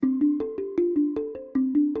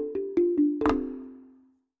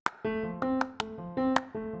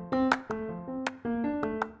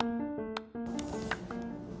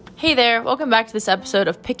Hey there, welcome back to this episode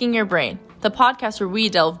of Picking Your Brain, the podcast where we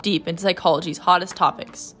delve deep into psychology's hottest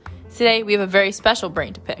topics. Today, we have a very special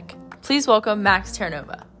brain to pick. Please welcome Max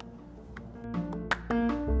Terranova.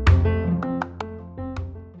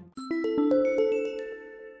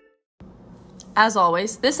 As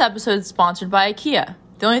always, this episode is sponsored by IKEA.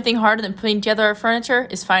 The only thing harder than putting together our furniture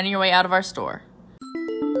is finding your way out of our store.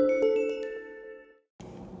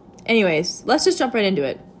 Anyways, let's just jump right into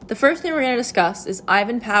it. The first thing we're going to discuss is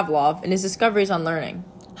Ivan Pavlov and his discoveries on learning.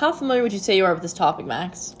 How familiar would you say you are with this topic,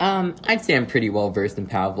 Max? I'd say I'm pretty well versed in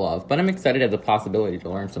Pavlov, but I'm excited at the possibility to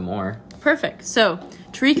learn some more. Perfect. So,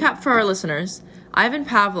 to recap for our listeners, Ivan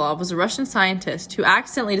Pavlov was a Russian scientist who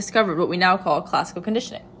accidentally discovered what we now call classical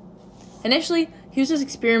conditioning. Initially, he was just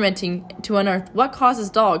experimenting to unearth what causes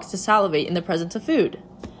dogs to salivate in the presence of food.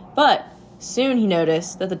 But soon he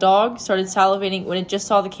noticed that the dog started salivating when it just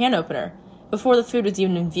saw the can opener, before the food was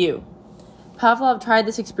even in view. Pavlov tried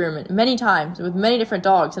this experiment many times with many different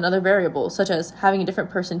dogs and other variables, such as having a different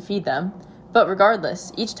person feed them, but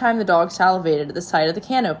regardless, each time the dog salivated at the sight of the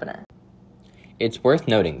can opener. It's worth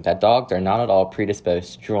noting that dogs are not at all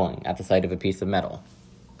predisposed to drooling at the sight of a piece of metal.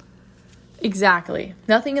 Exactly.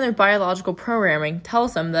 Nothing in their biological programming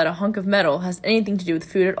tells them that a hunk of metal has anything to do with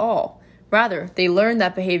food at all. Rather, they learn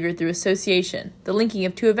that behavior through association, the linking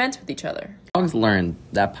of two events with each other. Dogs learned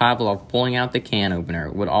that Pavlov pulling out the can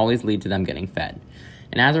opener would always lead to them getting fed.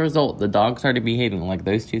 And as a result, the dog started behaving like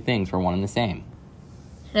those two things were one and the same.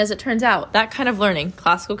 And as it turns out, that kind of learning,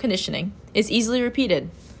 classical conditioning, is easily repeated.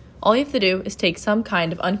 All you have to do is take some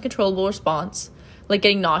kind of uncontrollable response, like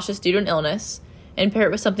getting nauseous due to an illness, and pair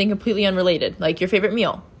it with something completely unrelated, like your favorite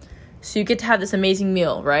meal. So you get to have this amazing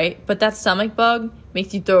meal, right? But that stomach bug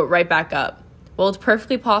makes you throw it right back up. Well, it's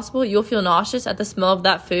perfectly possible you'll feel nauseous at the smell of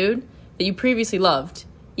that food that you previously loved,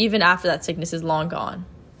 even after that sickness is long gone.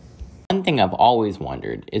 One thing I've always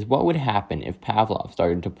wondered is what would happen if Pavlov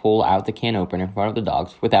started to pull out the can opener in front of the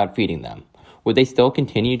dogs without feeding them. Would they still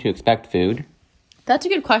continue to expect food? That's a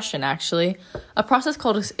good question, actually. A process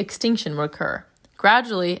called extinction would occur.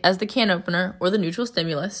 Gradually, as the can opener, or the neutral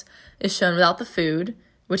stimulus, is shown without the food,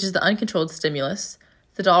 which is the uncontrolled stimulus,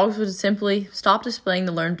 the dogs would simply stop displaying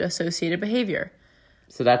the learned associated behavior.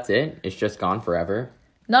 So that's it? It's just gone forever?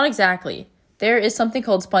 Not exactly. There is something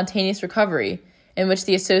called spontaneous recovery, in which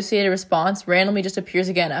the associated response randomly just appears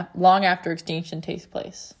again long after extinction takes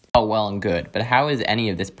place. Oh, well and good, but how is any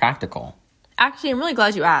of this practical? Actually, I'm really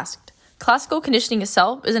glad you asked. Classical conditioning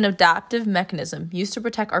itself is an adaptive mechanism used to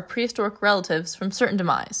protect our prehistoric relatives from certain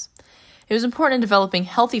demise. It was important in developing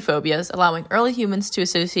healthy phobias, allowing early humans to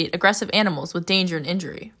associate aggressive animals with danger and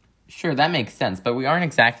injury. Sure, that makes sense, but we aren't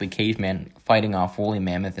exactly cavemen fighting off woolly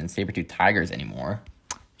mammoths and saber-toothed tigers anymore.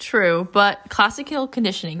 True, but classical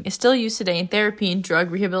conditioning is still used today in therapy and drug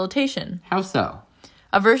rehabilitation. How so?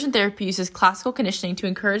 Aversion therapy uses classical conditioning to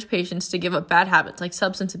encourage patients to give up bad habits like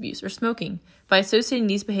substance abuse or smoking by associating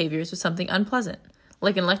these behaviors with something unpleasant,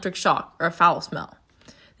 like an electric shock or a foul smell.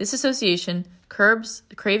 This association curbs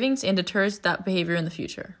cravings and deters that behavior in the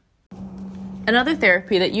future. Another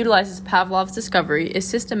therapy that utilizes Pavlov's discovery is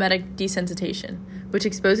systematic desensitization, which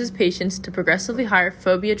exposes patients to progressively higher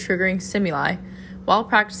phobia-triggering stimuli while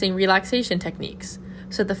practicing relaxation techniques,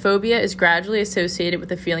 so that the phobia is gradually associated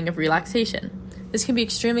with a feeling of relaxation. This can be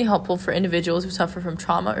extremely helpful for individuals who suffer from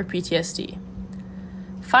trauma or PTSD.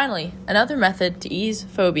 Finally, another method to ease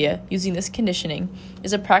phobia using this conditioning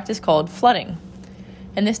is a practice called flooding.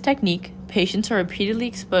 In this technique, patients are repeatedly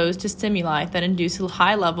exposed to stimuli that induce a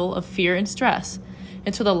high level of fear and stress,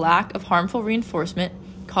 until the lack of harmful reinforcement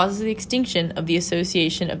causes the extinction of the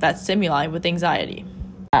association of that stimuli with anxiety.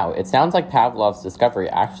 Wow, it sounds like Pavlov's discovery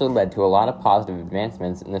actually led to a lot of positive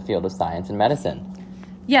advancements in the field of science and medicine.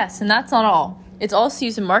 Yes, and that's not all. It's also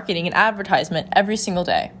used in marketing and advertisement every single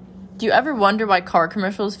day. Do you ever wonder why car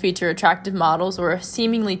commercials feature attractive models or a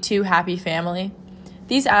seemingly too happy family?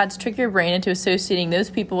 These ads trick your brain into associating those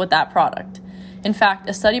people with that product. In fact,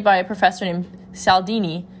 a study by a professor named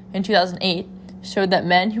Cialdini in 2008 showed that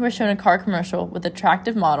men who were shown a car commercial with an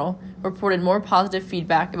attractive model reported more positive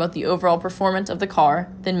feedback about the overall performance of the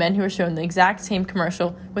car than men who were shown the exact same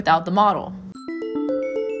commercial without the model.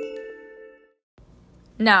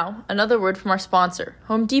 Now, another word from our sponsor,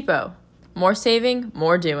 Home Depot. More saving,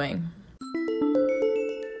 more doing.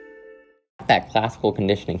 That classical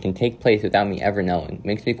conditioning can take place without me ever knowing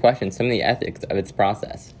makes me question some of the ethics of its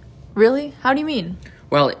process. Really? How do you mean?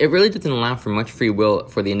 Well, it really doesn't allow for much free will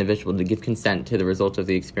for the individual to give consent to the results of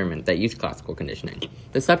the experiment that used classical conditioning.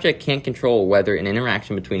 The subject can't control whether an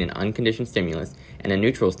interaction between an unconditioned stimulus and a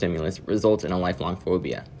neutral stimulus results in a lifelong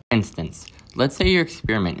phobia. For instance, Let's say you're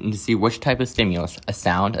experimenting to see which type of stimulus, a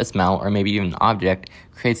sound, a smell, or maybe even an object,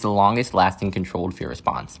 creates the longest lasting controlled fear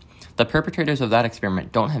response. The perpetrators of that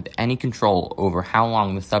experiment don't have any control over how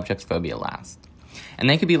long the subject's phobia lasts, and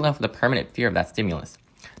they could be left with a permanent fear of that stimulus.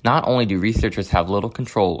 Not only do researchers have little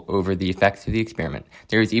control over the effects of the experiment,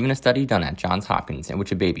 there was even a study done at Johns Hopkins in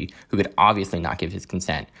which a baby, who could obviously not give his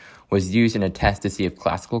consent, was used in a test to see if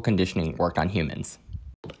classical conditioning worked on humans.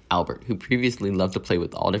 Albert, who previously loved to play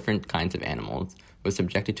with all different kinds of animals, was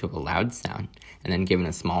subjected to a loud sound and then given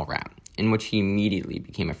a small rat, in which he immediately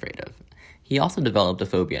became afraid of. He also developed a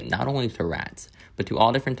phobia not only to rats, but to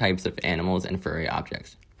all different types of animals and furry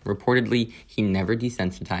objects. Reportedly, he never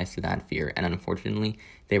desensitized to that fear, and unfortunately,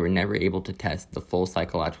 they were never able to test the full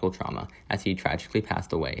psychological trauma as he tragically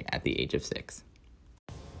passed away at the age of 6.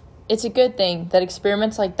 It's a good thing that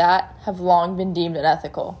experiments like that have long been deemed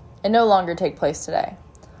unethical and no longer take place today.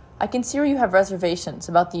 I can see where you have reservations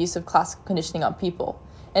about the use of classical conditioning on people,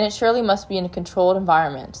 and it surely must be in a controlled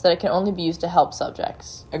environment so that it can only be used to help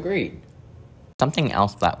subjects. Agreed. Something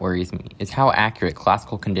else that worries me is how accurate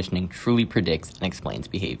classical conditioning truly predicts and explains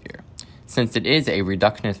behavior. Since it is a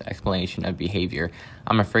reductionist explanation of behavior,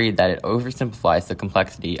 I'm afraid that it oversimplifies the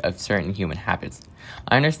complexity of certain human habits.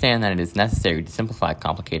 I understand that it is necessary to simplify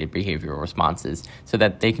complicated behavioral responses so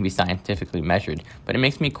that they can be scientifically measured, but it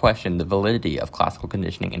makes me question the validity of classical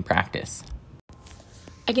conditioning in practice.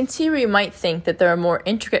 I can see where you might think that there are more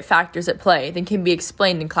intricate factors at play than can be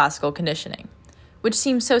explained in classical conditioning, which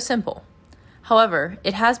seems so simple. However,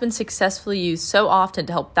 it has been successfully used so often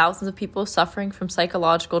to help thousands of people suffering from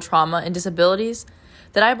psychological trauma and disabilities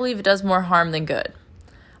that I believe it does more harm than good.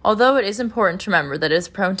 Although it is important to remember that it is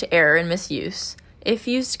prone to error and misuse, if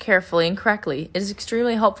used carefully and correctly, it is an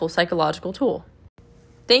extremely helpful psychological tool.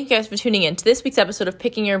 Thank you guys for tuning in to this week's episode of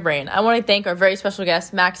Picking Your Brain. I want to thank our very special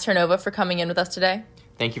guest, Max Turnova, for coming in with us today.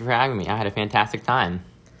 Thank you for having me. I had a fantastic time.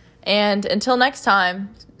 And until next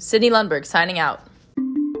time, Sydney Lundberg signing out.